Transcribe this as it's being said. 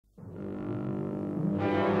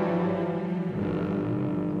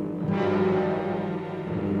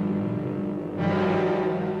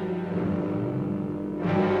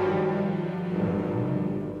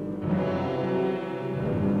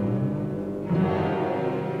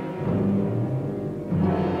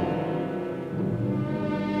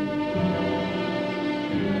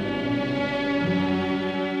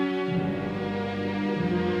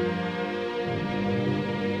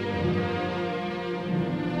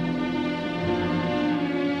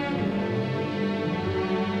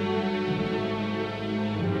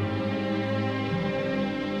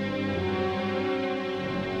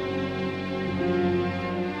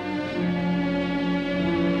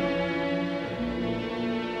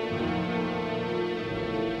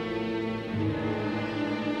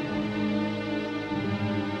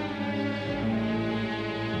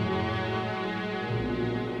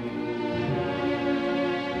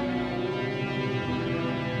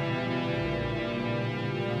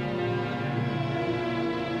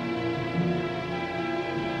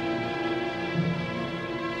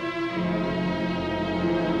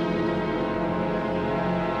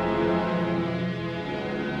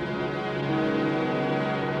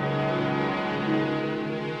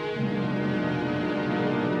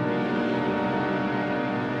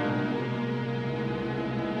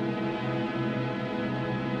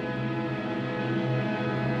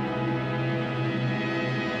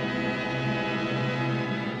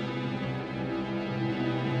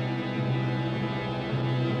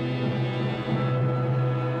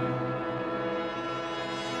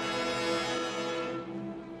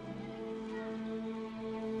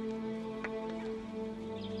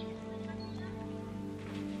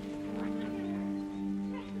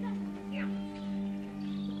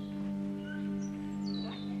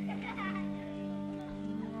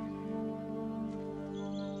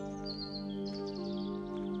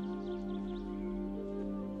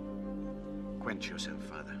Quench yourself,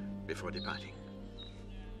 Father, before departing,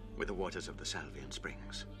 with the waters of the Salvian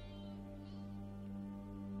springs.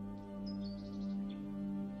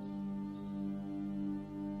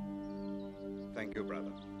 Thank you,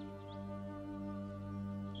 brother.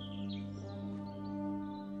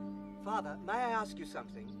 Father, may I ask you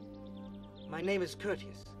something? My name is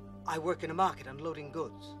Curtius. I work in a market unloading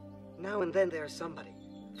goods. Now and then there's somebody,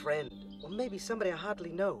 friend, or maybe somebody I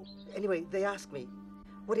hardly know. Anyway, they ask me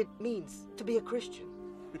what it means to be a Christian.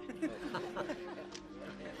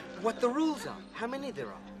 What the rules are, how many there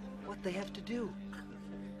are, what they have to do.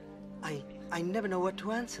 I never know what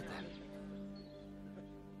to answer them.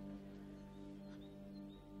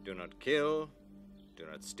 Do not kill, do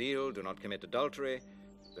not steal, do not commit adultery.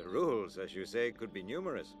 The rules, as you say, could be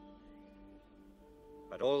numerous.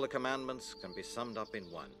 But all the commandments can be summed up in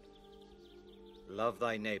one. Love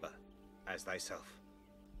thy neighbor as thyself.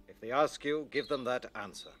 If they ask you, give them that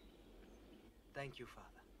answer. Thank you,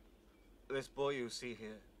 Father. This boy you see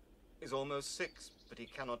here is almost 6, but he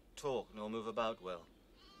cannot talk nor move about well.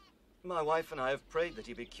 My wife and I have prayed that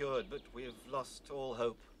he be cured, but we have lost all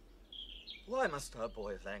hope. Why must our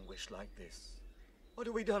boy languish like this? What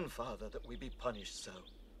have we done, Father, that we be punished so?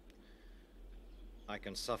 I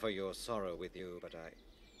can suffer your sorrow with you, but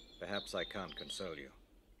perhaps I can't console you.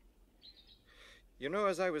 You know,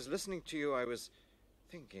 as I was listening to you, I was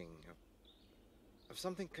thinking of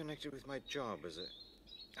something connected with my job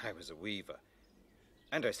I was a weaver.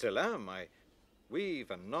 And I still am. I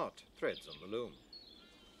weave and knot threads on the loom.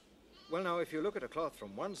 Well, now, if you look at a cloth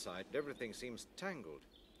from one side, everything seems tangled,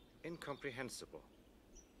 incomprehensible.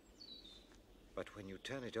 But when you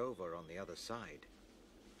turn it over on the other side,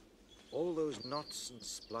 all those knots and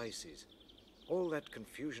splices, all that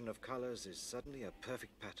confusion of colors is suddenly a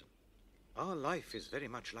perfect pattern. Our life is very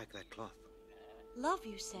much like that cloth. Love,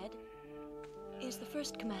 you said, is the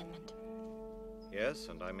first commandment. Yes,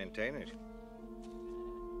 and I maintain it.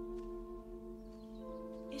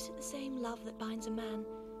 Is it the same love that binds a man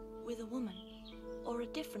with a woman, or a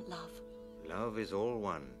different love? Love is all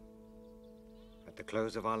one. At the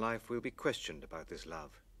close of our life, we'll be questioned about this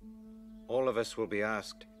love. All of us will be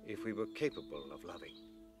asked if we were capable of loving.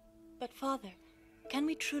 But, Father, can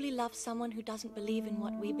we truly love someone who doesn't believe in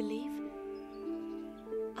what we believe?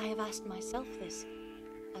 I have asked myself this,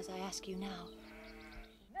 as I ask you now.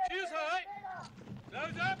 Shoes high!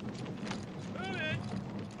 Nose up! Move in!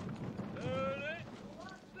 Slowly!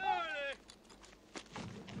 Slowly!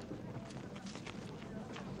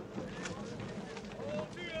 All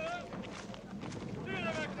together!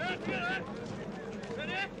 Together back there! Together!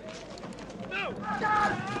 Ready? No!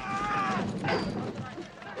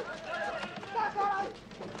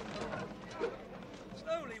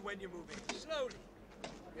 Slowly when you're moving. Slowly.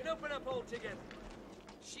 And open up all together.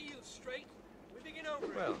 Shield straight. We begin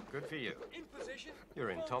over. Well, good for you. In position. You're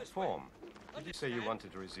in top form. Did you say you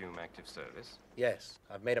wanted to resume active service? Yes,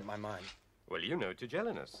 I've made up my mind. Well, you know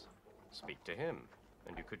Tigellinus. Speak to him,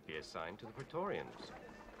 and you could be assigned to the Praetorians.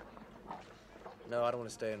 No, I don't want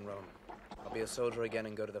to stay in Rome. I'll be a soldier again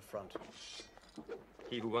and go to the front.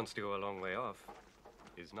 He who wants to go a long way off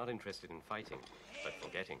is not interested in fighting, but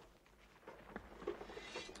forgetting.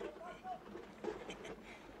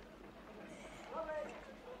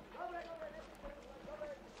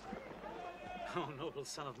 Oh, noble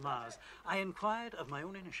son of Mars, I inquired of my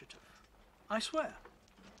own initiative. I swear.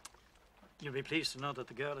 You'll be pleased to know that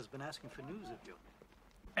the girl has been asking for news of you.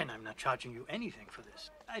 And I'm not charging you anything for this.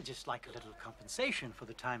 I'd just like a little compensation for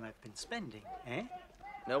the time I've been spending, eh?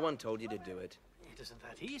 No one told you to do it. It isn't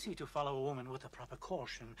that easy to follow a woman with a proper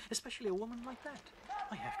caution, especially a woman like that.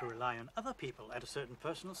 I have to rely on other people at a certain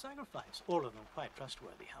personal sacrifice, all of them quite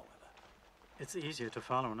trustworthy, however. It's easier to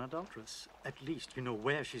follow an adulteress. At least you know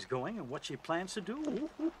where she's going and what she plans to do.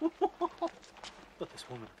 But this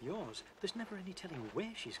woman of yours, there's never any telling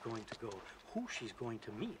where she's going to go, who she's going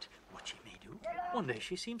to meet, what she may do. One day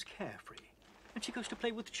she seems carefree, and she goes to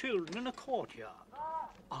play with children in a courtyard.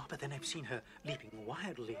 Ah, but then I've seen her leaping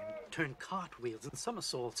wildly and turn cartwheels and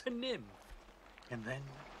somersaults, a nymph. And then,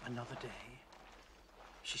 another day,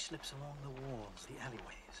 she slips along the walls, the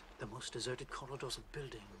alleyways, the most deserted corridors of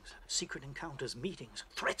buildings, secret encounters, meetings,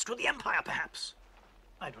 threats to the Empire, perhaps.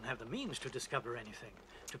 I don't have the means to discover anything,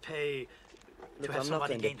 to pay, Look, to have I'm not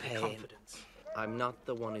somebody going gain to their pay. confidence. I'm not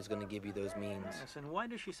the one who's going to give you those means. Yes, and why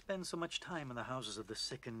does she spend so much time in the houses of the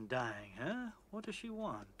sick and dying, huh? What does she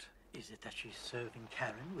want? Is it that she's serving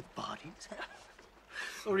Karen with bodies?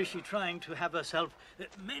 Or is she trying to have herself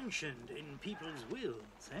mentioned in people's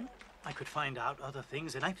wills, eh? I could find out other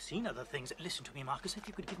things, and I've seen other things. Listen to me, Marcus, if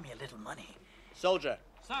you could give me a little money. Soldier.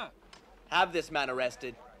 Sir. Have this man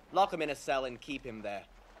arrested. Lock him in a cell and keep him there.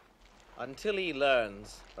 Until he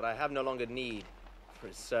learns that I have no longer need for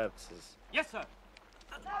his services. Yes, sir.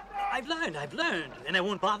 I've learned, and I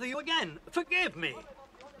won't bother you again. Forgive me.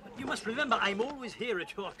 But you must remember, I'm always here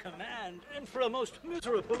at your command, and for a most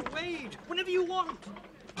miserable wage, whenever you want.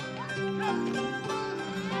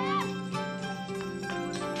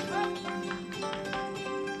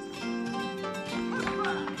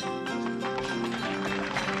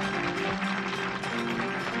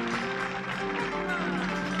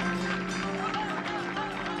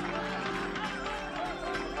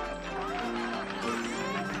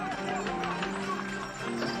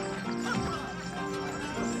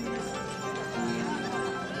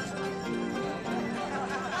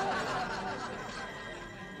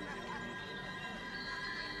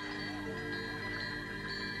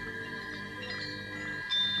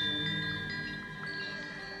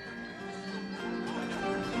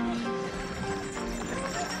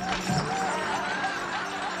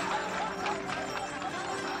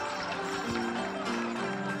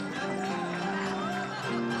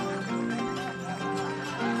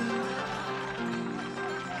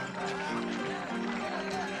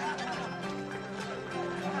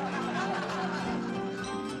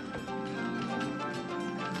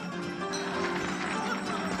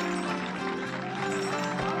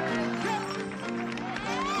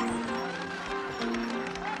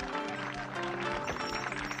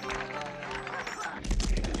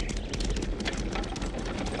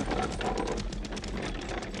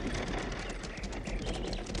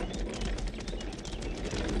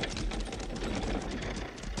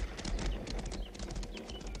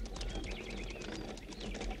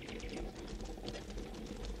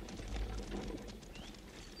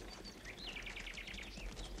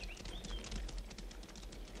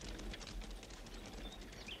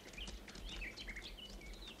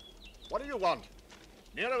 What do you want?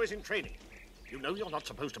 Nero is in training. You know you're not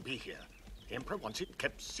supposed to be here. The Emperor wants it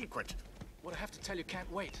kept secret. What I have to tell you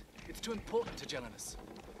can't wait. It's too important to Tigellinus.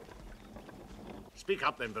 Speak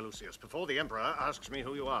up then, Vinicius, before the Emperor asks me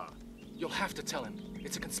who you are. You'll have to tell him.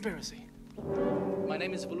 It's a conspiracy. My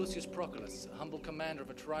name is Vinicius Proculus, a humble commander of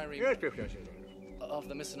a trireme... Yes, yes. ...of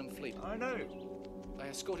the Misenum fleet. I know. I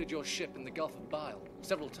escorted your ship in the Gulf of Bile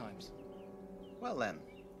several times. Well then,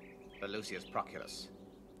 Vinicius Proculus,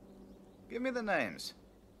 give me the names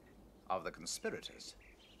of the conspirators.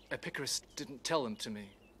 Epicurus didn't tell them to me.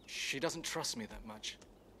 She doesn't trust me that much.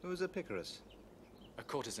 Who's Epicurus? A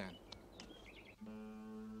courtesan.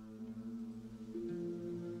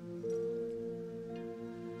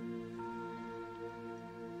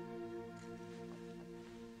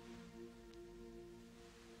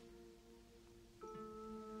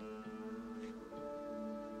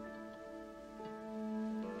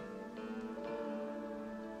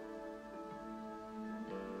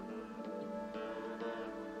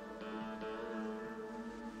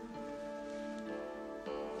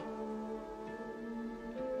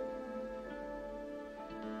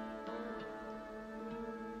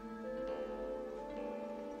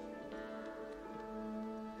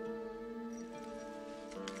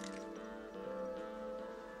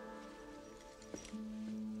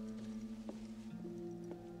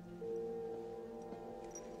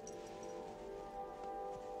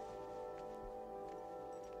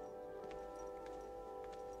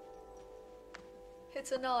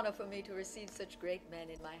 It's an honor for me to receive such great men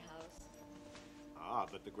in my house. Ah,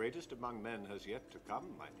 but the greatest among men has yet to come,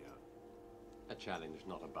 my dear. A challenge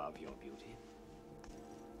not above your beauty.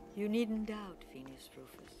 You needn't doubt, Phaemius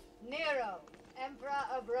Rufus. Nero, Emperor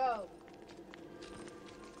of Rome.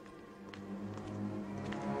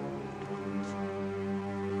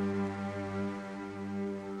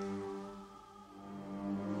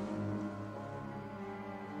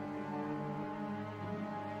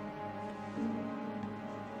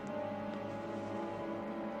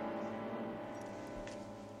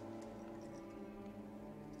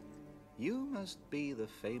 You must be the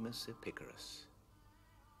famous Epicurus.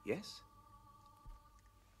 Yes?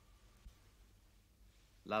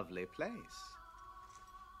 Lovely place.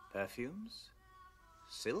 Perfumes,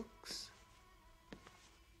 silks.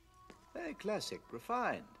 Very classic,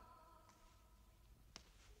 refined.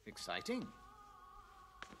 Exciting.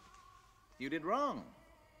 You did wrong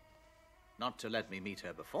not to let me meet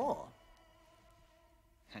her before.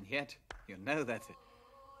 And yet, you know that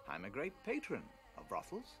I'm a great patron of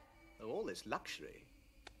brothels. Though all this luxury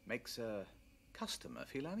makes a customer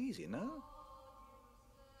feel uneasy, no?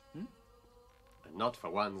 Not for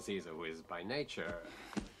one, Caesar, who is by nature...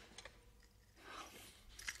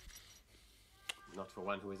 Not for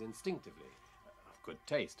one who is instinctively of good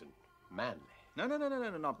taste and manly. No,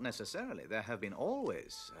 not necessarily. There have been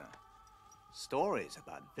always Stories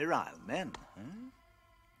about virile men, huh?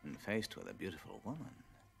 And faced with a beautiful woman,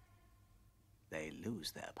 they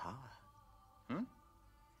lose their power. Hmm?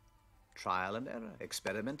 Trial and error,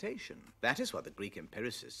 experimentation. That is what the Greek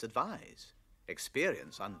empiricists advise.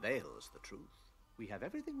 Experience unveils the truth. We have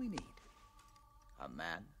everything we need. A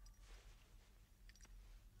man.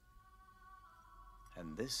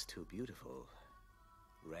 And this too beautiful,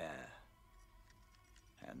 rare,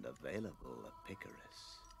 and available a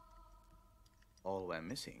picaress. All we're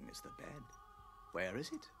missing is the bed. Where is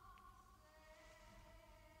it?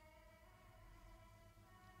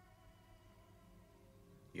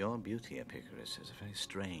 Your beauty, Epicurus, has a very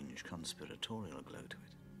strange conspiratorial glow to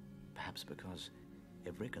it. Perhaps because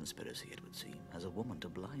every conspiracy, it would seem, has a woman to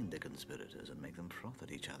blind the conspirators and make them froth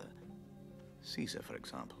at each other. Caesar, for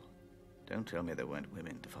example. Don't tell me there weren't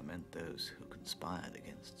women to foment those who conspired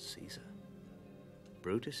against Caesar.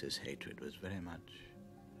 Brutus's hatred was very much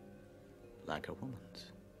like a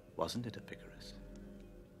woman's, wasn't it, Epicurus?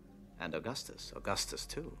 And Augustus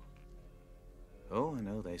too. Oh, I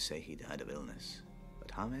know they say he died of illness. But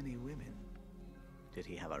how many women did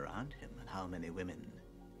he have around him, and how many women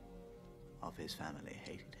of his family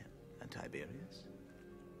hated him? And Tiberius?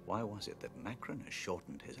 Why was it that Macrinus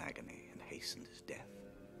shortened his agony and hastened his death?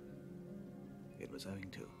 It was owing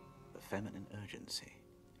to the feminine urgency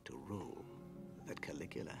to rule that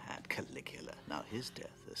Caligula had. Caligula, now his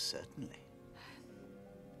death is certainly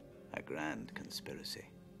a grand conspiracy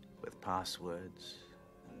with passwords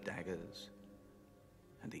and daggers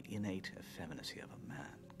and the innate effeminacy of a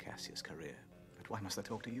man, Cassius Career. But why must I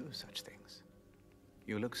talk to you of such things?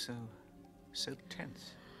 You look so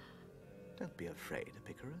tense. Don't be afraid,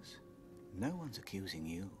 Epicurus. No one's accusing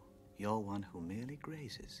you. You're one who merely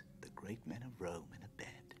grazes the great men of Rome in a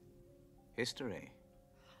bed. History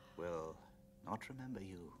will not remember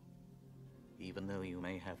you, even though you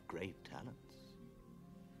may have great talents.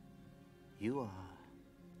 You are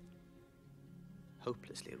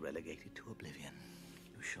hopelessly relegated to oblivion.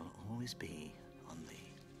 You shall always be on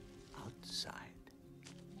the outside.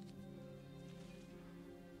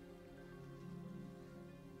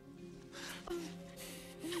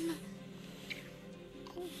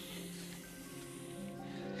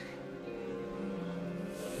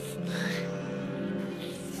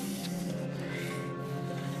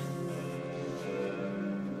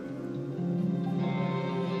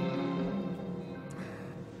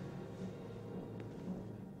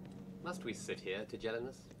 Must we sit here,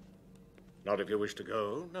 Tigellinus? Not if you wish to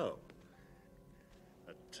go, no.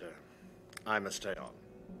 But I must stay on.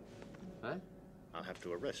 Huh? I'll have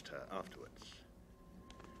to arrest her afterwards.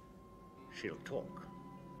 She'll talk.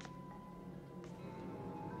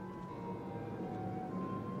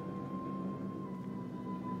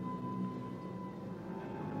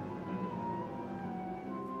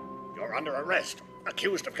 You're under arrest,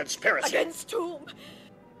 accused of conspiracy. Against whom?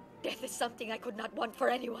 Death is something I could not want for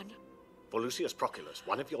anyone. Volusius Proculus,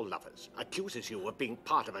 one of your lovers, accuses you of being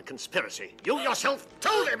part of a conspiracy. You yourself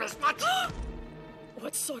told him as much!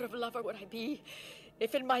 What sort of lover would I be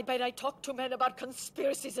if in my bed I talked to men about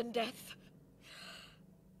conspiracies and death?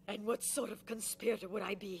 And what sort of conspirator would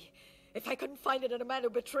I be if I couldn't find it in a man who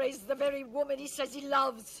betrays the very woman he says he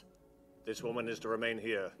loves? This woman is to remain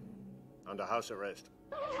here, under house arrest.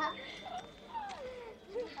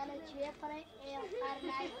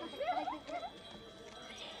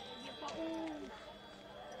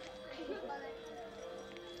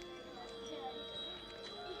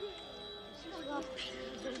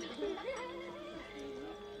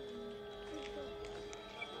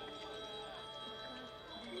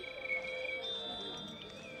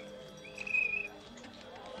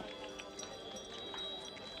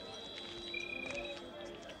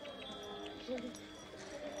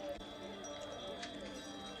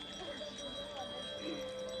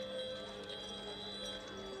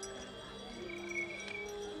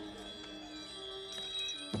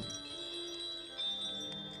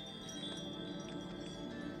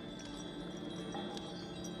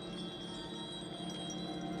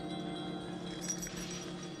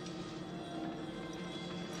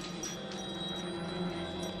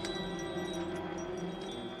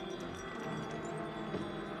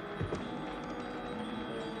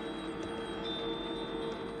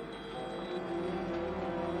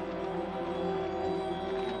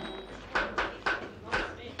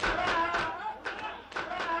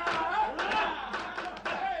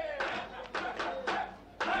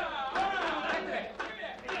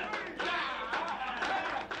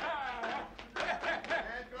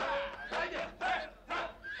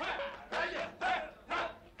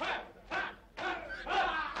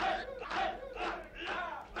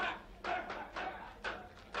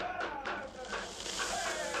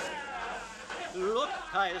 Look,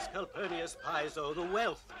 Caius Calpurnius Piso, the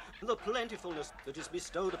wealth, the plentifulness that is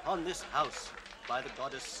bestowed upon this house by the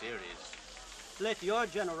goddess Ceres. Let your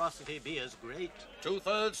generosity be as great.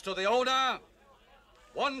 2/3 to the owner,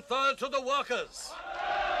 1/3 to the workers.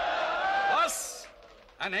 Plus,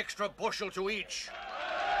 an extra bushel to each.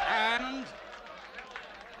 And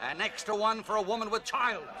an extra one for a woman with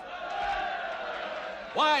child.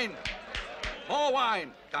 Wine! More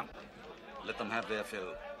wine! Come, let them have their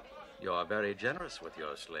fill. You are very generous with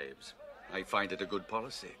your slaves. I find it a good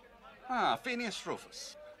policy. Phaemius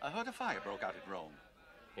Rufus. I heard a fire broke out at Rome.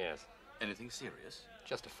 Yes. Anything serious?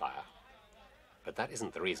 Just a fire. But that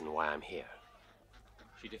isn't the reason why I'm here.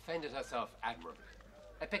 She defended herself admirably.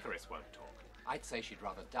 Epicurus won't talk. I'd say she'd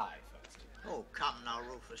rather die first. Oh, come now,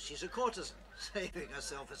 Rufus. She's a courtesan. Saving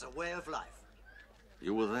herself is a way of life.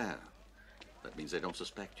 You were there. That means they don't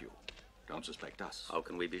suspect you. Don't suspect us. How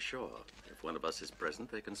can we be sure? If one of us is present,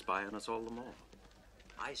 they can spy on us all the more.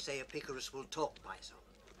 I say Epicurus will talk, Piso.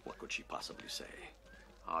 What could she possibly say?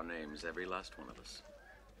 Our names, every last one of us.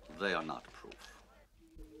 They are not proof.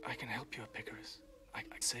 I can help you, Epicurus. I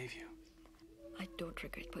can save you. I don't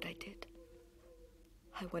regret what I did.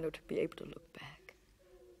 I wanted to be able to look back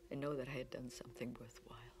and know that I had done something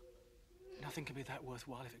worthwhile. Nothing can be that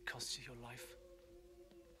worthwhile if it costs you your life.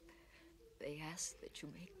 They ask that you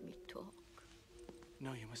make me talk.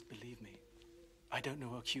 No, you must believe me. I don't know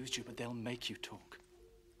who accused you, but they'll make you talk.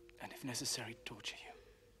 And if necessary, torture you.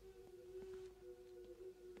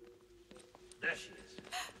 There she is.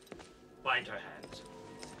 Bind her hands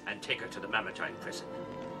and take her to the Mamertine prison.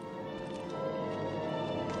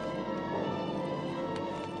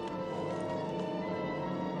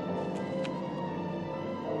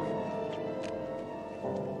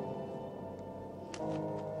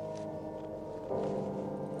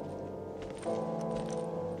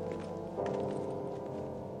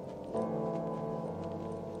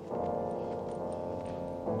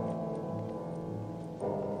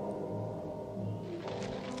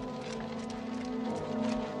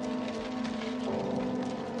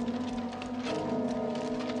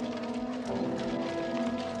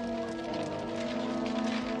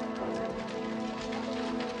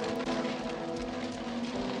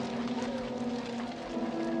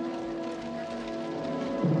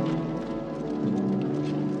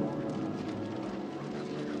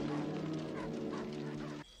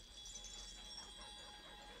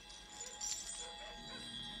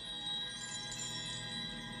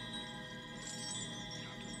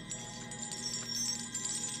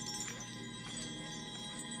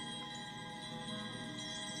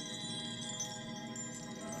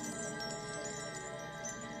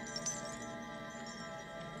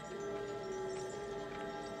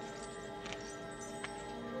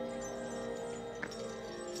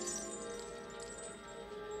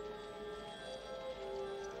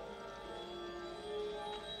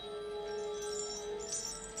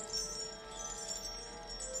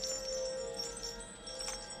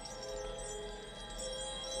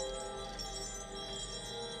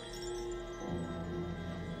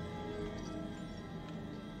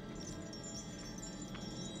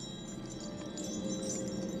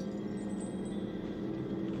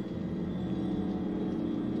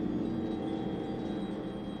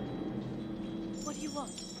 What do you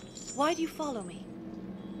want? Why do you follow me?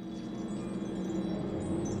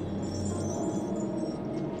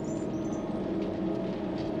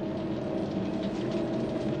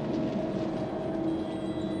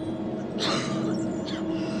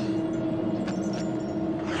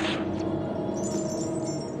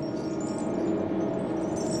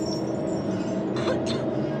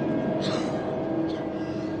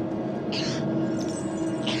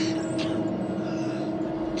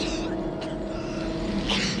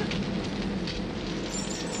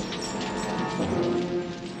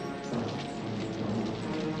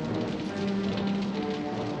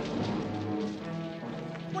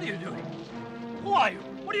 What are you doing? Who are you?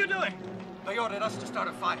 What are you doing? They ordered us to start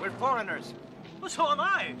a fire. We're foreigners. Well, so am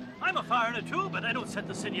I. I'm a foreigner too, but I don't set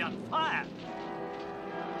the city on fire.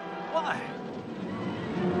 Why?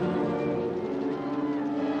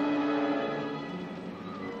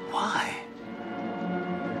 Why?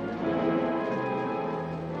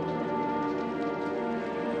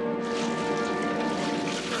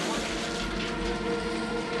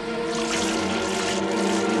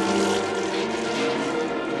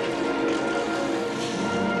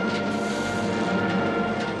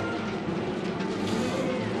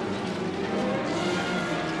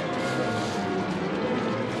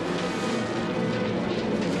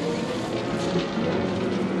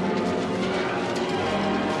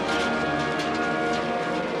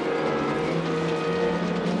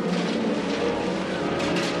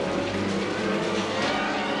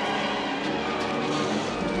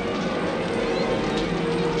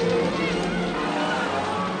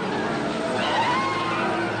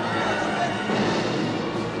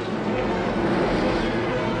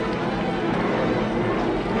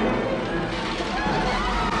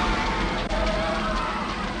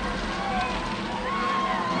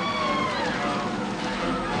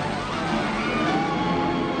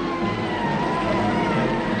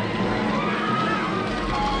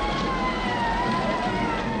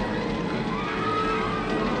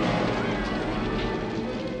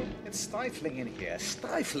 stifling in here,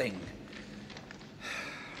 stifling.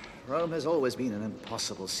 Rome has always been an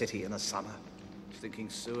impossible city in the summer. Stinking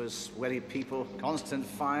sewers, sweaty people, constant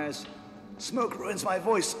fires. Smoke ruins my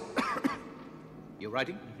voice. You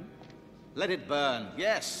writing? Let it burn,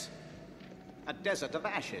 yes. A desert of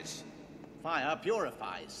ashes. Fire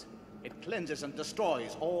purifies. It cleanses and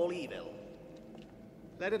destroys all evil.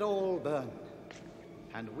 Let it all burn.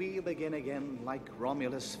 And we'll begin again like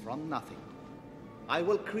Romulus from nothing. I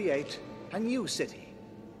will create a new city.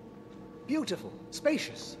 Beautiful,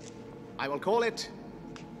 spacious. I will call it,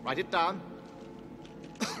 write it down,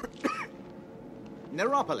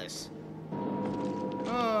 Neropolis.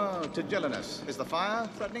 Oh, Tigellinus, is the fire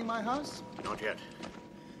threatening my house? Not yet.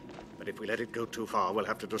 But if we let it go too far, we'll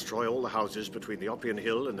have to destroy all the houses between the Oppian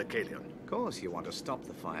Hill and the Calion. Of course you want to stop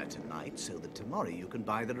the fire tonight so that tomorrow you can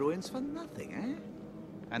buy the ruins for nothing, eh?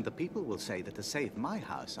 And the people will say that to save my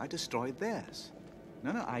house, I destroyed theirs.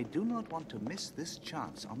 No, I do not want to miss this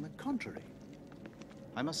chance. On the contrary,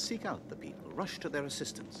 I must seek out the people, rush to their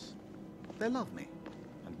assistance. They love me,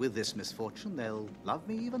 and with this misfortune, they'll love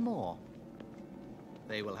me even more.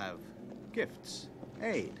 They will have gifts,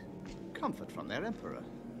 aid, comfort from their emperor.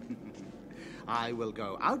 I will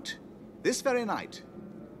go out this very night.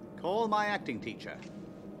 Call my acting teacher.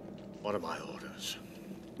 What are my orders?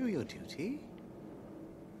 Do your duty.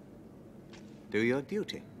 Do your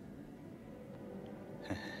duty.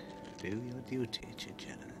 Do your duty,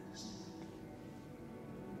 Tigellinus.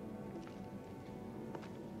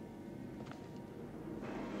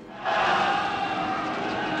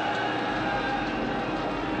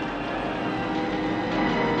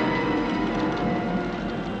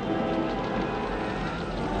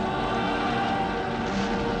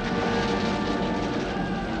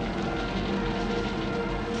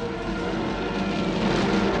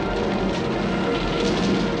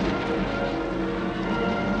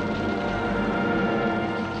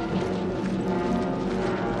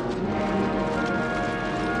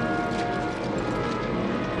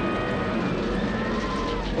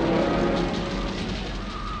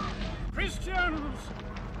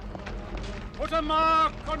 Put a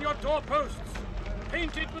mark on your doorposts,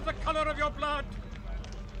 painted with the color of your blood.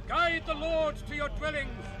 Guide the Lord to your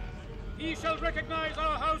dwellings. He shall recognize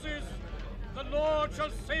our houses. The Lord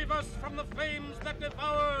shall save us from the flames that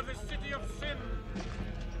devour this city of sin.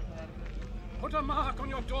 Put a mark on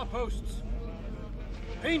your doorposts,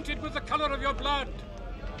 painted with the color of your blood.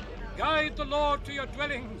 Guide the Lord to your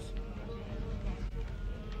dwellings.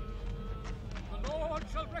 The Lord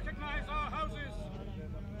shall recognize our houses.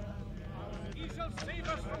 He shall save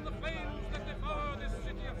us from the flames that devour this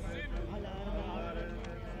city of sin.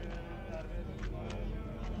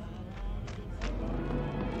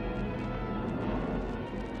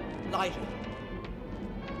 Lygia!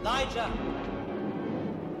 Lygia!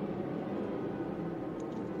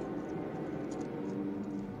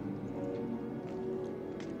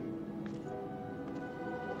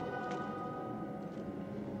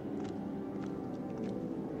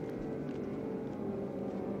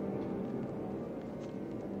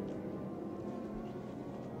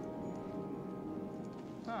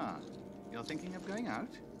 You're thinking of going out?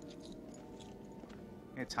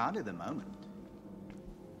 It's hardly the moment.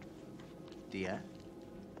 Dear?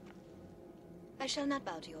 I shall not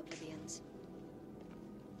bow to your plebeians.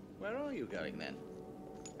 Where are you going, then?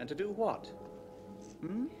 And to do what?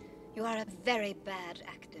 Hmm? You are a very bad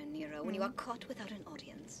actor, Nero, when you are caught without an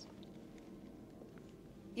audience.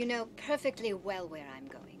 You know perfectly well where I'm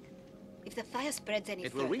going. If the fire spreads any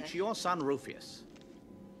further... It will reach your son, Rufus.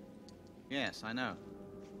 Yes, I know.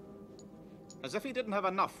 As if he didn't have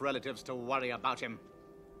enough relatives to worry about him.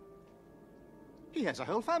 He has a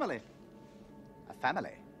whole family. A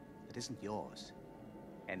family that isn't yours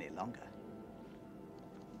any longer.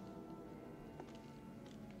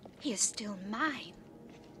 He is still mine.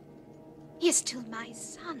 He is still my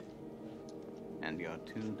son. And your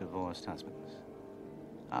two divorced husbands.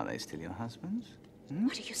 Are they still your husbands? Hmm?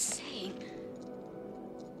 What are you saying?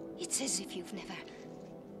 It's as if you've never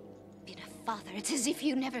been a father. It's as if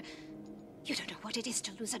you never... You don't know what it is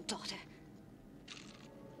to lose a daughter.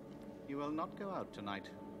 You will not go out tonight.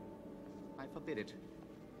 I forbid it.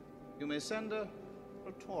 You may send a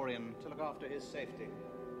Praetorian to look after his safety.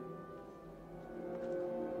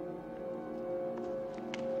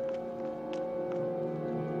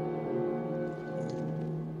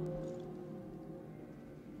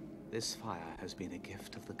 This fire has been a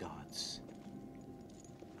gift of the gods.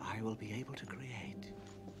 I will be able to create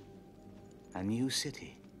a new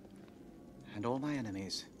city. And all my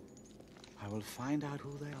enemies, I will find out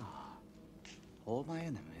who they are. All my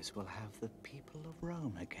enemies will have the people of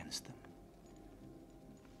Rome against them.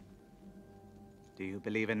 Do you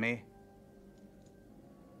believe in me?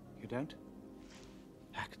 You don't?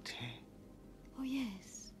 Acte. Oh,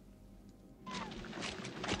 yes.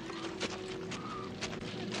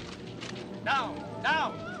 Down!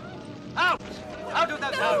 Down! Out! Out of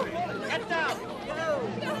that gallery! Get down!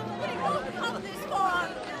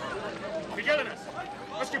 Tigellinus!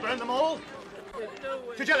 Must you burn them all?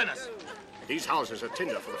 Tigellinus! These houses are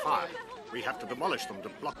tinder for the fire. We have to demolish them to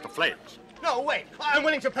block the flames. No, wait. I'm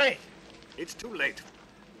willing to pay. It's too late.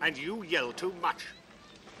 And you yell too much.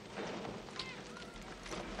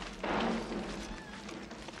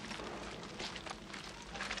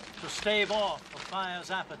 To stave off a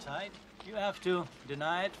fire's appetite, you have to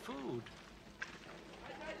deny it food.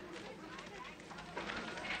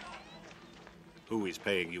 Who is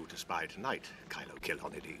paying you to spy tonight,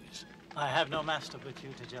 Kilonides? I have no master but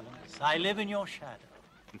you, Tigellinus. I live in your shadow.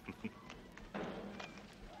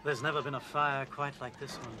 There's never been a fire quite like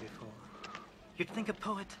this one before. You'd think a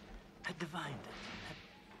poet had divined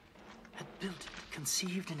it, had built it,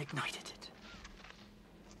 conceived and ignited it.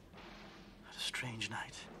 What a strange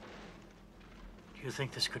night. Do you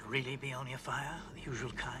think this could really be only a fire, the usual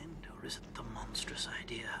kind? Or is it the monstrous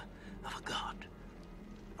idea of a god?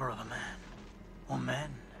 Or of a man? Or men?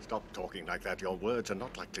 Stop talking like that. Your words are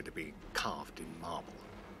not likely to be carved in marble.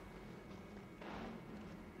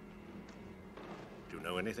 Do you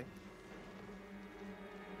know anything?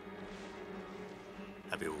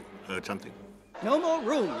 Have you heard something? No more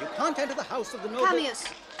room. You can't enter the house of the noble...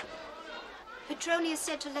 Phaemius. Petronius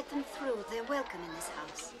said to let them through. They're welcome in this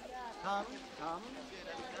house. Come, come.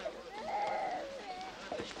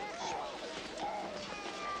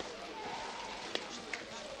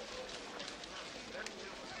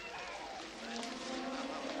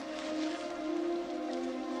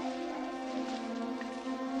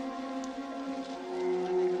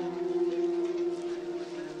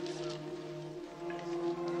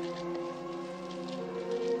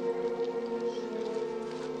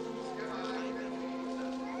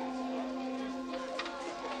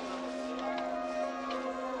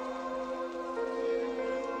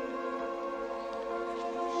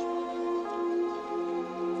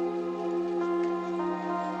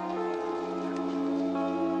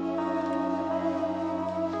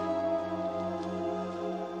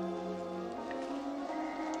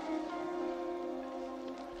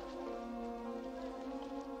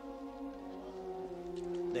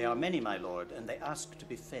 They are many, my lord, and they ask to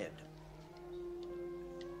be fed.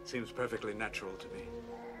 Seems perfectly natural to me.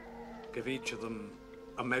 Give each of them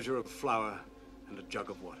a measure of flour and a jug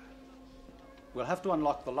of water. We'll have to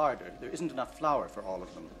unlock the larder. There isn't enough flour for all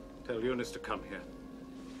of them. Tell Eunice to come here.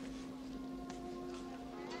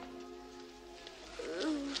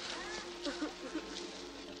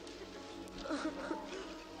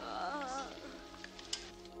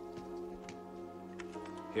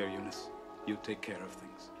 Here, Eunice. You take care of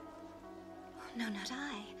things. No, not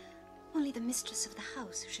I. Only the mistress of the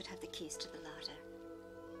house who should have the keys to the larder.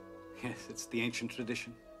 Yes, it's the ancient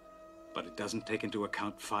tradition. But it doesn't take into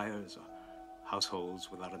account fires or households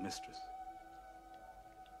without a mistress.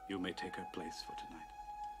 You may take her place for tonight.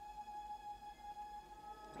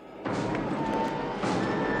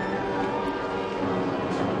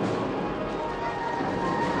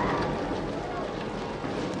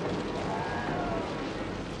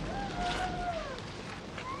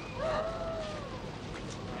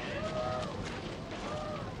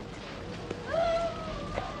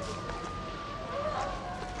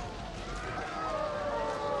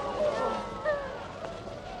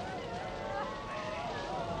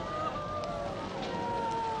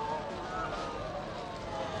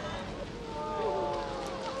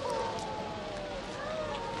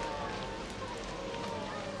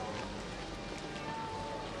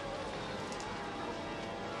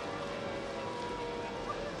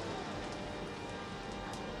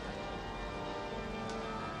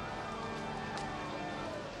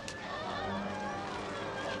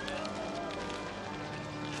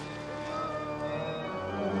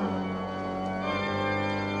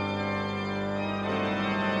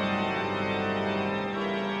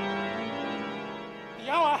 The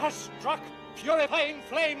hour has struck. Purifying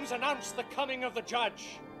flames announce the coming of the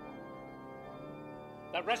judge.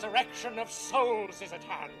 The resurrection of souls is at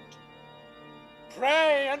hand.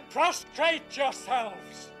 Pray and prostrate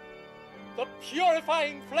yourselves. The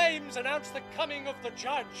purifying flames announce the coming of the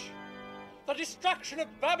judge. The destruction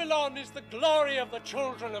of Babylon is the glory of the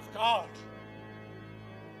children of God.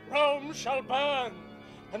 Rome shall burn,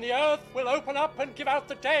 and the earth will open up and give out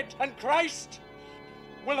the dead, and Christ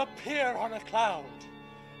will appear on a cloud.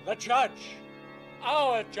 The judge,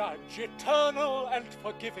 our judge, eternal and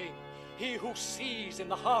forgiving, he who sees in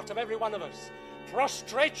the heart of every one of us,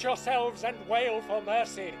 Prostrate yourselves and wail for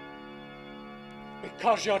mercy,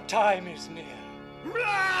 because your time is near.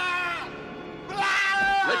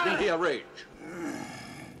 Let me hear rage.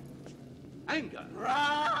 Anger.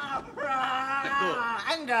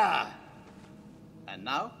 Anger! And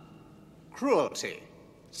now, cruelty.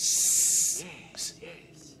 Yes.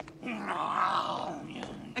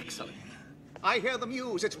 Excellent. I hear the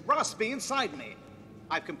muse. It's rasping inside me.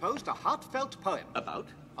 I've composed a heartfelt poem. About?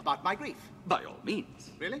 About my grief. By all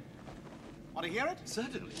means. Really? Want to hear it?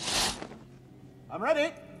 Certainly. I'm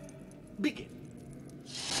ready. Begin.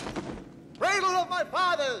 Cradle of my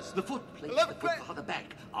fathers! The foot, place the foot farther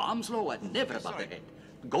back. Arms lower, never above the head.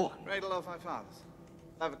 Go on. Cradle of my fathers.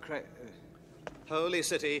 Holy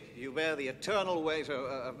city, you bear the eternal weight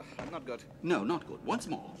of... not good. No, not good. Once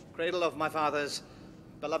more. Cradle of my fathers,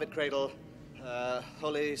 beloved cradle,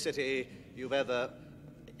 holy city, you bear the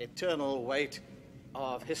eternal weight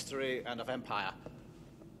of history and of empire.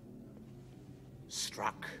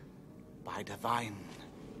 Struck by divine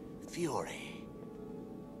fury,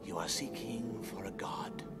 you are seeking for a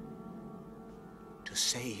god to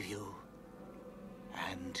save you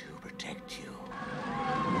and to protect you.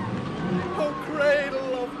 Oh,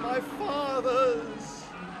 cradle of my fathers,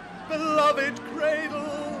 beloved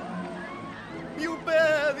cradle, you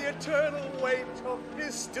bear the eternal weight of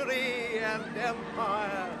history and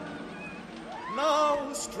empire.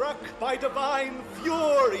 Now, struck by divine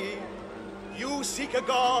fury, you seek a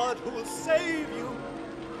god who will save you,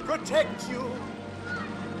 protect you,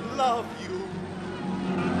 love you.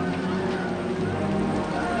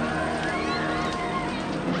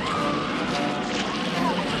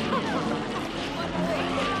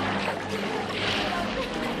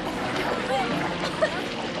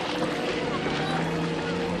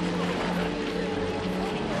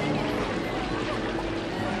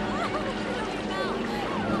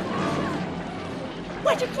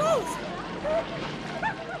 Where'd you close?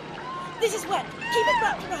 This is wet. Keep it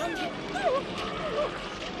wrapped around you.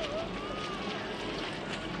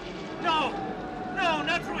 No! No,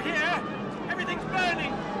 not through here! Everything's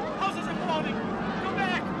burning! Houses are falling! Go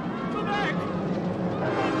back! Go back!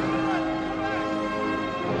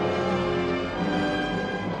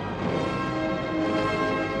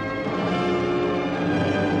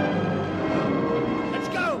 Let's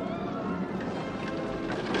go!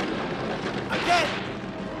 Again!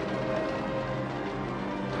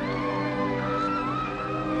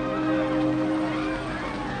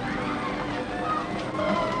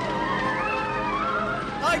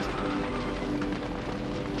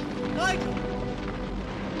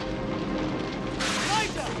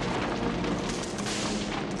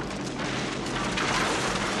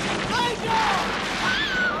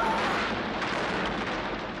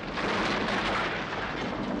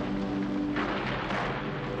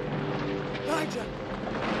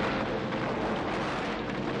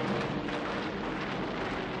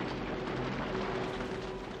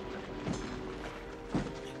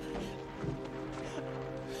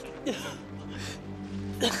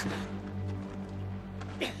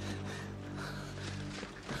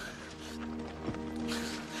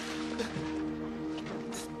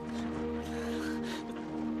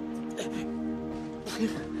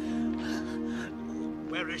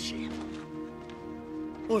 Where is she?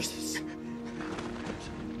 Ursus.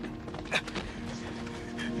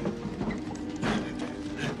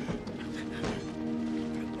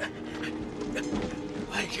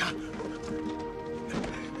 Lygia.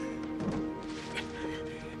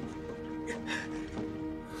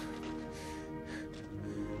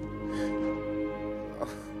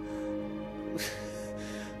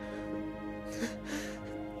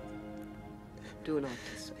 Do not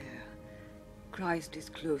despair. Christ is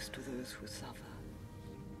close to those who suffer.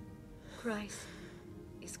 Christ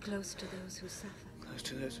is close to those who suffer. Close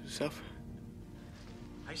to those who suffer.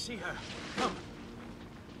 I see her. Come.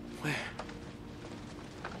 Where?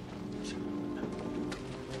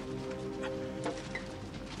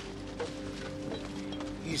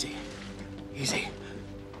 Easy. Easy.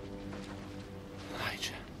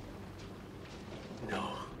 Lygia.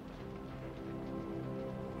 No.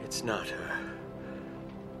 It's not her.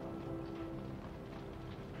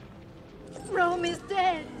 Rome is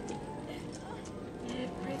dead.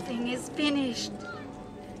 Everything is finished.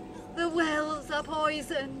 The wells are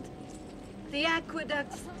poisoned. The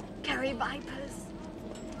aqueducts carry vipers.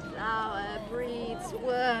 Flour breeds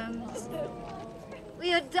worms.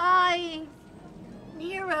 We are dying.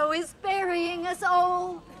 Nero is burying us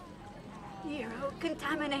all. Nero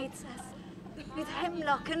contaminates us with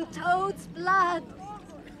hemlock and toad's blood.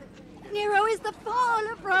 Nero is the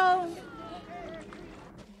fall of Rome.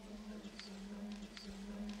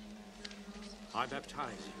 I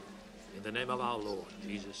baptize you in the name of our Lord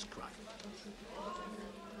Jesus Christ.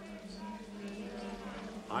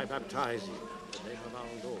 I baptize you in the name of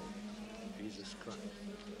our Lord Jesus Christ.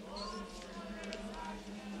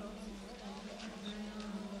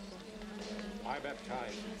 I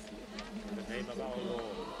baptize you in the name of our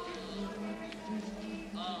Lord Jesus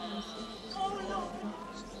Christ. Oh Lord,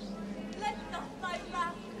 let not thy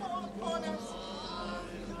wrath fall upon us.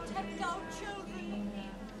 Protect our children,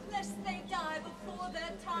 lest they die before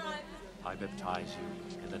their time. I baptize you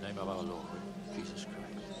in the name of our Lord Jesus Christ.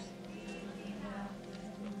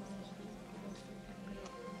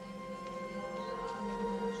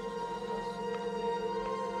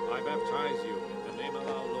 I baptize you in the name of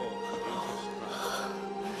our Lord Jesus Christ.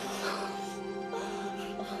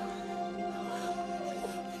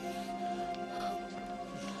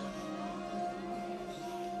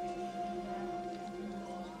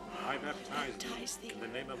 I baptize thee in the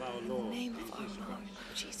name of our Lord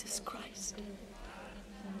Jesus Christ.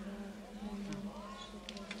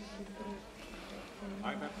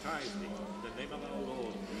 I baptize thee in the name of our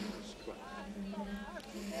Lord Jesus Christ.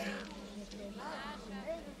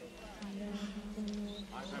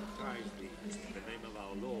 I baptize thee in the name of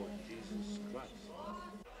our Lord Jesus Christ.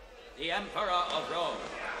 The Emperor of Rome.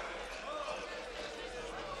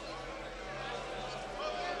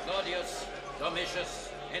 Claudius Domitius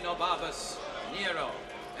Enobarbus Nero,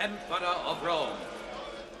 Emperor of Rome.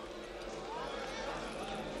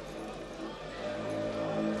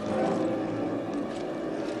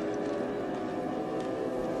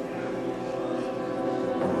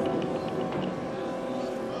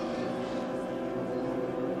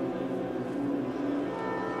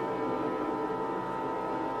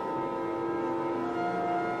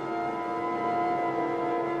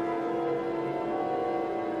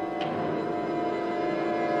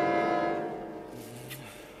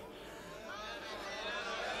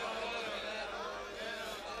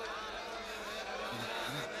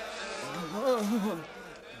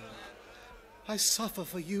 I suffer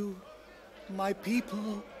for you, my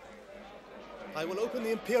people. I will open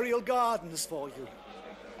the imperial gardens for you.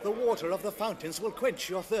 The water of the fountains will quench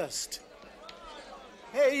your thirst.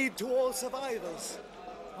 Aid to all survivors.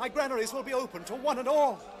 My granaries will be open to one and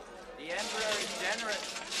all. The Emperor is generous.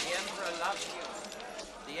 The Emperor loves you.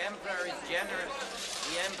 The Emperor is generous.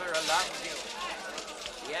 The Emperor loves you.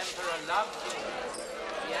 The Emperor loves you.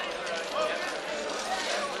 The Emperor is generous.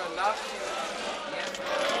 The Emperor loves you. The Emperor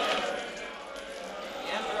loves you.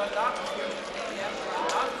 The Emperor loves you. The Emperor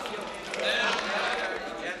loves you. The Emperor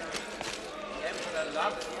is generous. The Emperor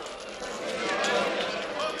loves you.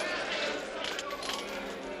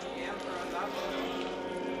 The Emperor loves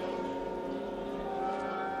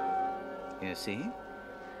you. You see?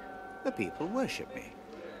 The people worship me.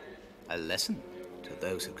 A lesson to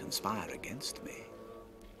those who conspire against me.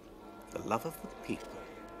 The love of the people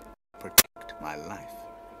protect my life.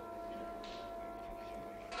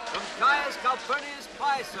 From Caius Calpurnius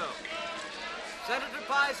Piso. Senator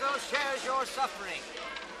Piso shares your suffering.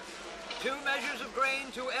 2 measures of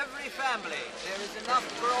grain to every family. There is enough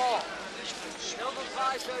for all. Noble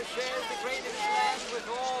Piso shares the grain of his land with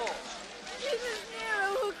all. It was Nero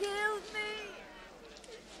who killed me.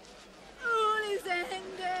 All is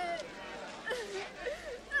ended.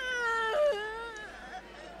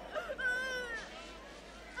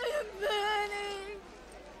 I am burning.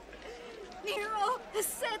 Nero has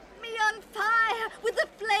set me on fire with the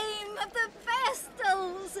flame of the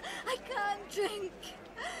vestals. I can't drink.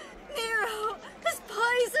 Nero has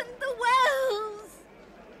poisoned the wells.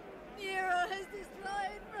 Nero has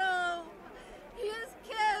destroyed Rome. He has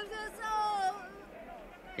killed us all.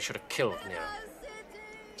 We should have killed Nero,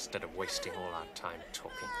 instead of wasting all our time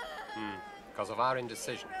talking. Because of our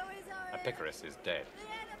indecision, Epicurus is dead.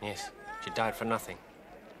 Yes, she died for nothing.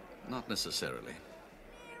 Not necessarily.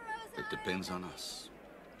 It depends on us.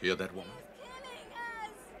 Hear that woman?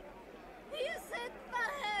 He has set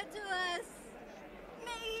fire to us.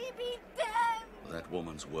 May he be damned. That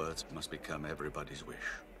woman's words must become everybody's wish.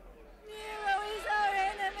 Nero is our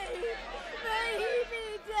enemy. May he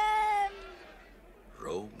be damned.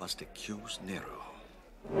 Rome must accuse Nero.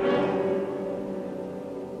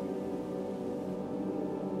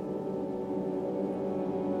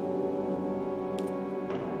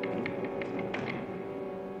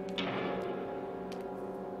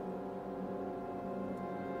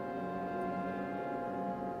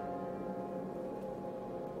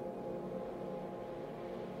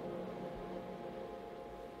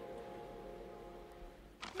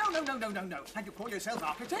 No. And you call yourselves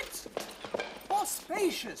architects? More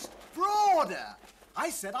spacious, broader. I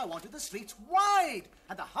said I wanted the streets wide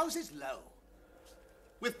and the houses low.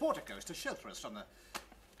 with porticos to shelter us from the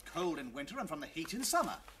cold in winter and from the heat in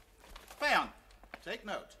summer. Phaon, take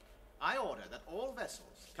note. I order that all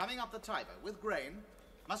vessels coming up the Tiber with grain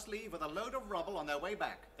must leave with a load of rubble on their way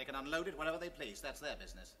back. They can unload it wherever they please. That's their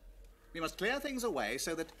business. We must clear things away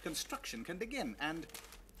so that construction can begin. And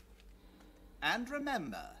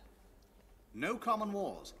remember, no common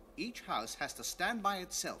walls. Each house has to stand by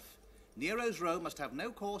itself. Nero's row must have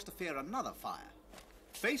no cause to fear another fire.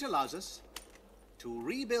 Fate allows us to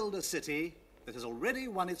rebuild a city that has already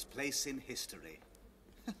won its place in history.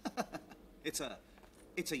 It's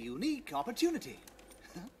a unique opportunity.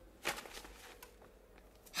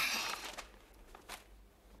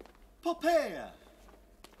 Poppaea!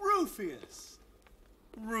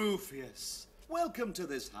 Rufus, welcome to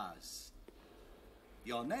this house.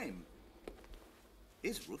 Your name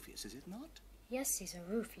is Rufus, is it not? Yes, Caesar,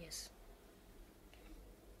 Rufus.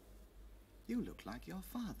 You look like your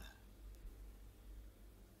father.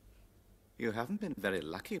 You haven't been very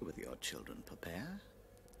lucky with your children, Poppaea.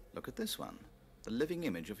 Look at this one, the living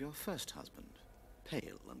image of your first husband.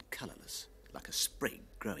 Pale and colorless, like a sprig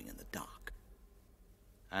growing in the dark.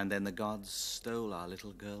 And then the gods stole our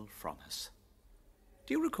little girl from us.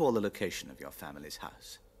 Do you recall the location of your family's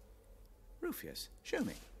house? Rufus, show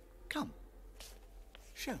me. Come.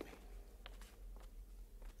 Show me.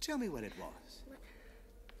 Tell me where it was.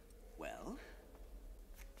 Well?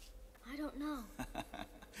 I don't know.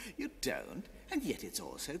 You don't, and yet it's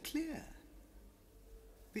all so clear.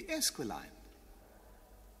 The Esquiline,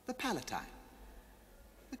 the Palatine,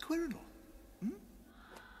 the Quirinal.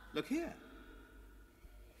 Look here.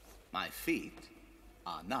 My feet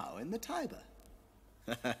are now in the Tiber.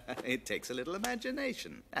 It takes a little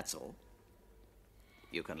imagination, that's all.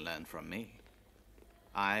 You can learn from me.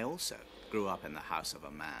 I also grew up in the house of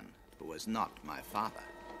a man who was not my father.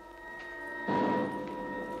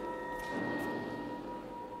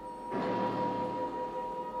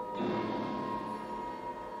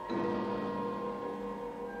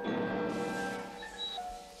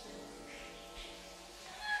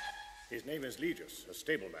 His name is Lygia, a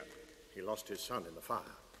stableman. He lost his son in the fire.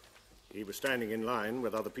 He was standing in line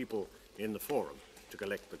with other people in the forum to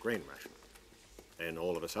collect the grain ration. Then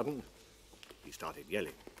all of a sudden, he started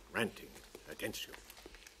yelling, ranting against you.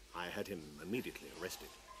 I had him immediately arrested.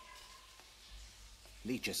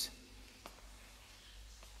 Lygia,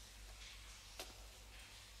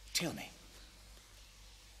 tell me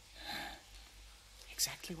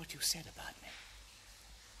exactly what you said about me.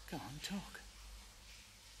 Go on, talk.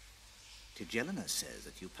 Tigellinus says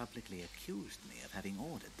that you publicly accused me of having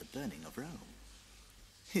ordered the burning of Rome.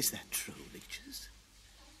 Is that true, Lygia?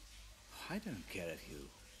 I don't care if you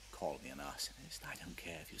call me an arsonist. I don't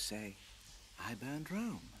care if you say I burned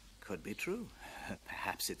Rome. Could be true.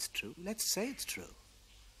 Perhaps it's true. Let's say it's true.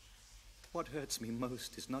 What hurts me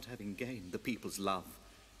most is not having gained the people's love.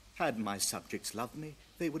 Had my subjects loved me,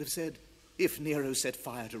 they would have said, if Nero set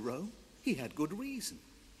fire to Rome, he had good reason.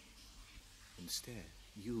 Instead,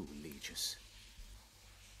 you, Lygia,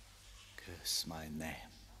 curse my name.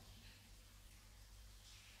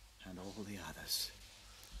 And all the others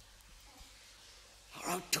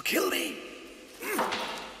are out to kill me.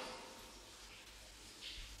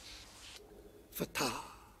 Fatah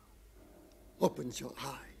opens your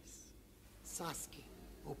eyes. Sasuke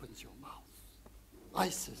opens your mouth.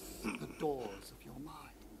 Isis, the doors of your mind.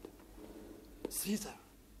 Caesar,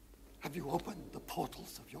 have you opened the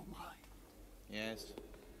portals of your mind? Yes.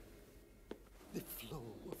 The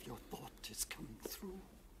flow of your thought is coming through.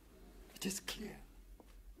 It is clear.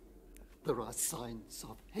 There are signs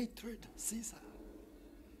of hatred, Caesar.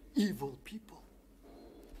 Evil people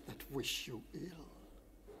that wish you ill.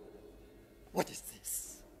 What is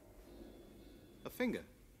this? A finger?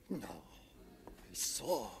 No. A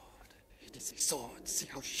sword. It is a sword. See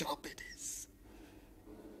how sharp it is.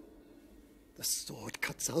 The sword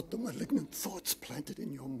cuts out the malignant thoughts planted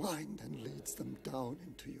in your mind and leads them down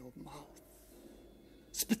into your mouth.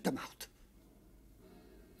 Spit them out.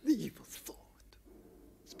 The evil thought.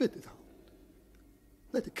 Spit it out.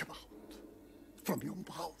 Let it come out from your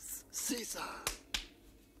mouth, Caesar.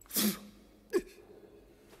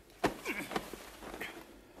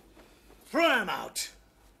 Throw him out!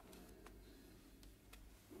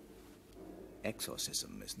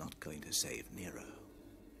 Exorcism is not going to save Nero.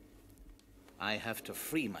 I have to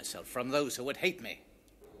free myself from those who would hate me.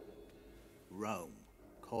 Rome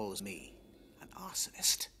calls me an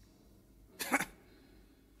arsonist.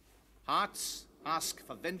 Hearts ask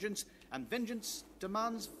for vengeance, and vengeance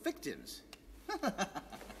demands victims.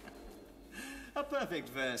 A perfect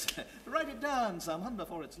verse. Write it down, someone,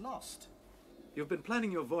 before it's lost. You've been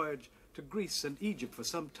planning your voyage to Greece and Egypt for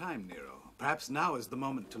some time, Nero. Perhaps now is the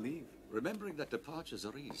moment to leave. Remembering that departures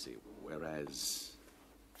are easy, whereas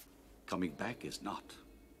coming back is not.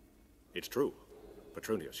 It's true.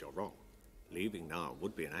 Petronius, you're wrong. Leaving now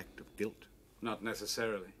would be an act of guilt. Not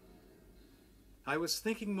necessarily. I was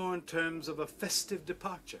thinking more in terms of a festive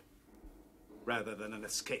departure, rather than an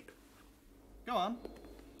escape. Go on.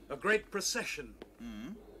 A great procession.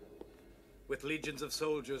 With legions of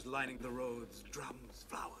soldiers lining the roads, drums,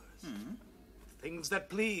 flowers. Things that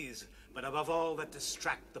please, but above all that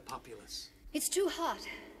distract the populace. It's too hot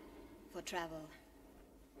for travel.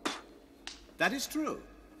 That is true.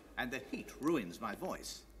 And the heat ruins my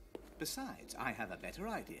voice. Besides, I have a better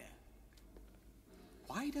idea.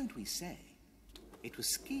 Why don't we say it was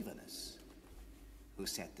Scivinus who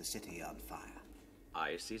set the city on fire?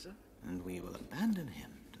 I, Caesar? And we will abandon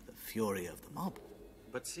him to the fury of the mob.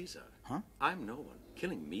 But Caesar, Huh? I'm no one.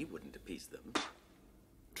 Killing me wouldn't appease them.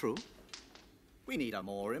 True. We need a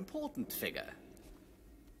more important figure.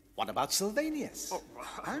 What about Sylvanus? Oh,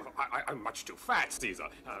 I'm much too fat, Caesar,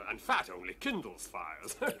 and fat only kindles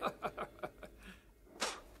fires.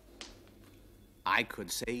 I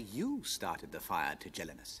could say you started the fire,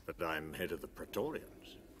 Tigellinus. But I'm head of the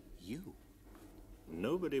Praetorians. You?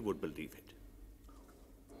 Nobody would believe it.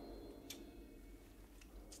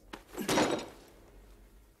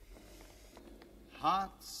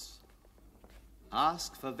 Hearts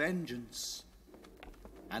ask for vengeance,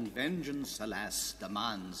 and vengeance, alas,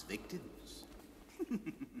 demands victims.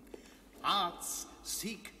 Hearts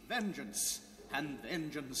seek vengeance, and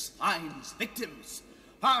vengeance finds victims.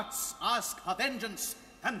 Hearts ask for vengeance,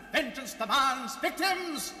 and vengeance demands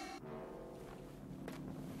victims!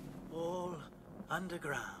 All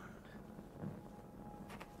underground.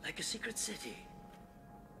 Like a secret city.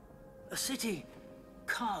 A city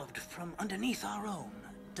carved from underneath our own.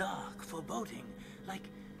 Dark, foreboding, like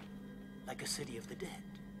a city of the dead.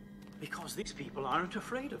 Because these people aren't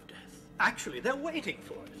afraid of death. Actually, they're waiting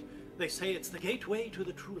for it. They say it's the gateway to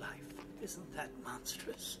the true life. Isn't that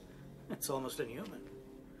monstrous? It's almost inhuman.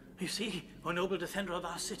 You see, O noble defender of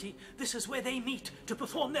our city, this is where they meet to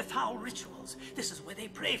perform their foul rituals. This is where they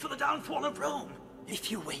pray for the downfall of Rome.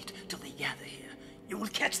 If you wait till they gather here, you will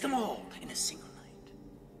catch them all in a single night.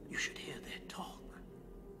 You should hear their talk.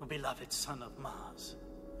 O beloved son of Mars.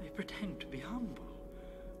 They pretend to be humble,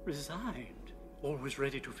 resigned, always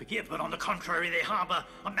ready to forgive, but on the contrary, they harbor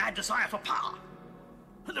a mad desire for power.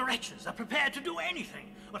 The wretches are prepared to do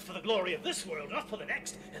anything, but for the glory of this world, not for the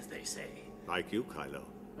next, as they say. Like you, Kylo.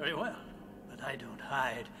 Very well, but I don't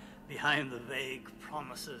hide behind the vague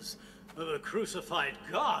promises of a crucified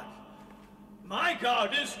god. My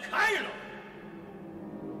god is Kylo!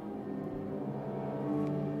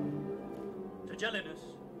 Tigellinus.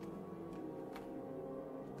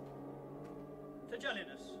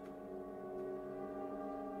 Tigellinus.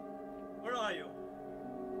 Where are you?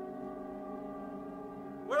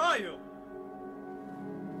 Where are you?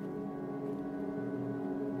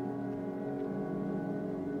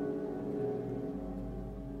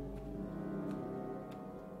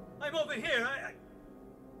 I'm over here.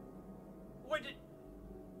 Where did...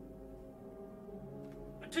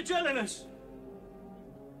 Tigellinus!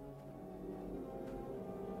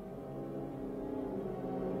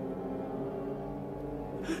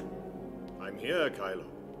 I'm here, Kylo.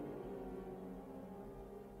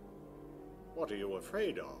 What are you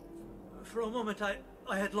afraid of? For a moment, I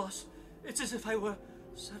had lost. It's as if I were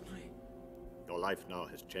suddenly... Your life now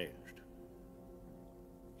has changed.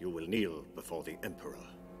 You will kneel before the Emperor.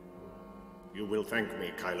 You will thank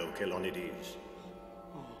me, Kylo Kelonides.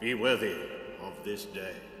 Be worthy of this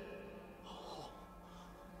day.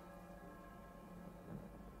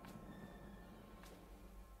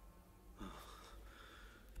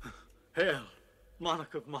 Hail,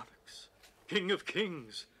 monarch of monarchs, king of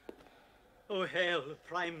kings. Oh, hail,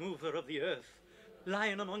 prime mover of the earth,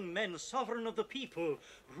 lion among men, sovereign of the people,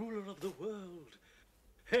 ruler of the world.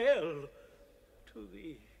 Hail to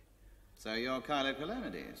thee. So you're Kylo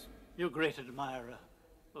Kelonides? Your great admirer,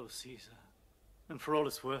 O Caesar, and for all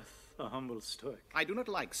it's worth, a humble Stoic. I do not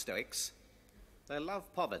like Stoics. They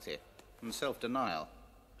love poverty and self-denial.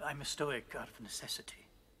 I'm a Stoic out of necessity.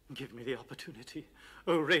 Give me the opportunity,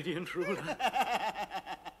 O radiant ruler.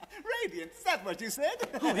 Radiant, is that what you said?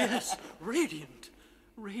 Oh, yes, radiant.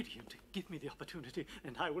 Radiant, give me the opportunity,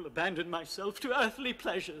 and I will abandon myself to earthly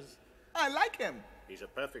pleasures. I like him. He's a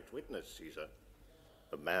perfect witness, Caesar.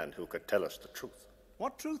 A man who could tell us the truth.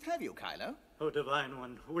 What truth have you, Kylo? O divine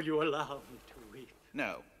one, will you allow me to weep?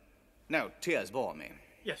 No. No, tears bore me.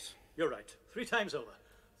 Yes, you're right. 3 times over.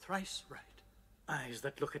 Thrice right. Eyes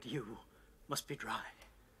that look at you must be dry.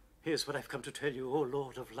 Here's what I've come to tell you, O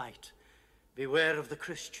Lord of Light. Beware of the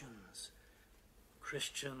Christians.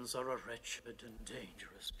 Christians are a wretched and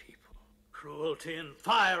dangerous people. Cruelty and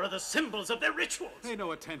fire are the symbols of their rituals. Pay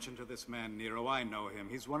no attention to this man, Nero. I know him.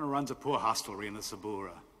 He's one who runs a poor hostelry in the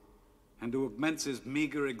Sabura, and who augments his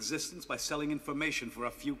meager existence by selling information for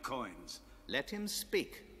a few coins. Let him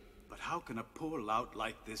speak. But how can a poor lout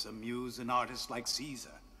like this amuse an artist like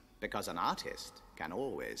Caesar? Because an artist can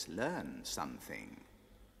always learn something.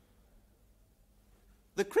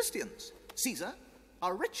 The Christians, Caesar,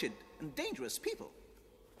 are wretched and dangerous people.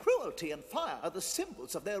 Cruelty and fire are the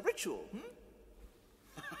symbols of their ritual.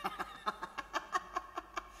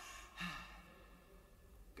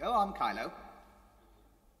 Go on, Kylo.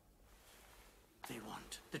 They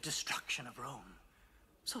want the destruction of Rome,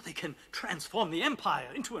 so they can transform the empire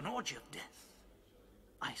into an orgy of death.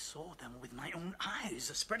 I saw them with my own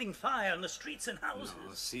eyes, spreading fire in the streets and houses.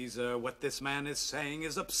 No, Caesar, what this man is saying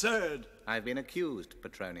is absurd. I've been accused,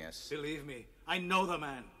 Petronius. Believe me, I know the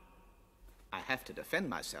man. I have to defend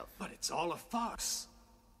myself. But it's all a farce.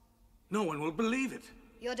 No one will believe it.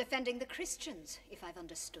 You're defending the Christians, if I've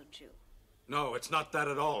understood you. No, it's not that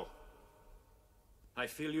at all. I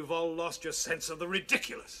feel you've all lost your sense of the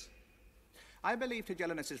ridiculous. I believe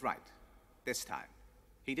Tigellinus is right. This time.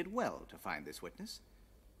 He did well to find this witness.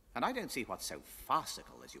 And I don't see what's so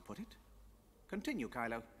farcical, as you put it. Continue,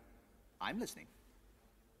 Kylo. I'm listening.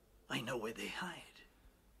 I know where they hide.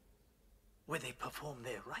 Where they perform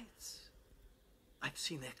their rites. I've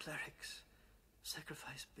seen their clerics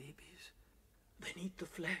sacrifice babies. Then eat the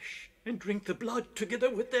flesh and drink the blood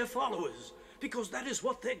together with their followers, because that is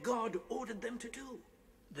what their god ordered them to do.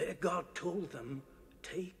 Their god told them,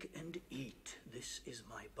 "Take and eat, this is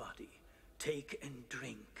my body. Take and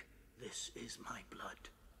drink, this is my blood."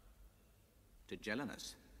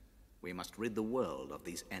 Tigellinus, we must rid the world of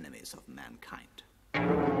these enemies of mankind.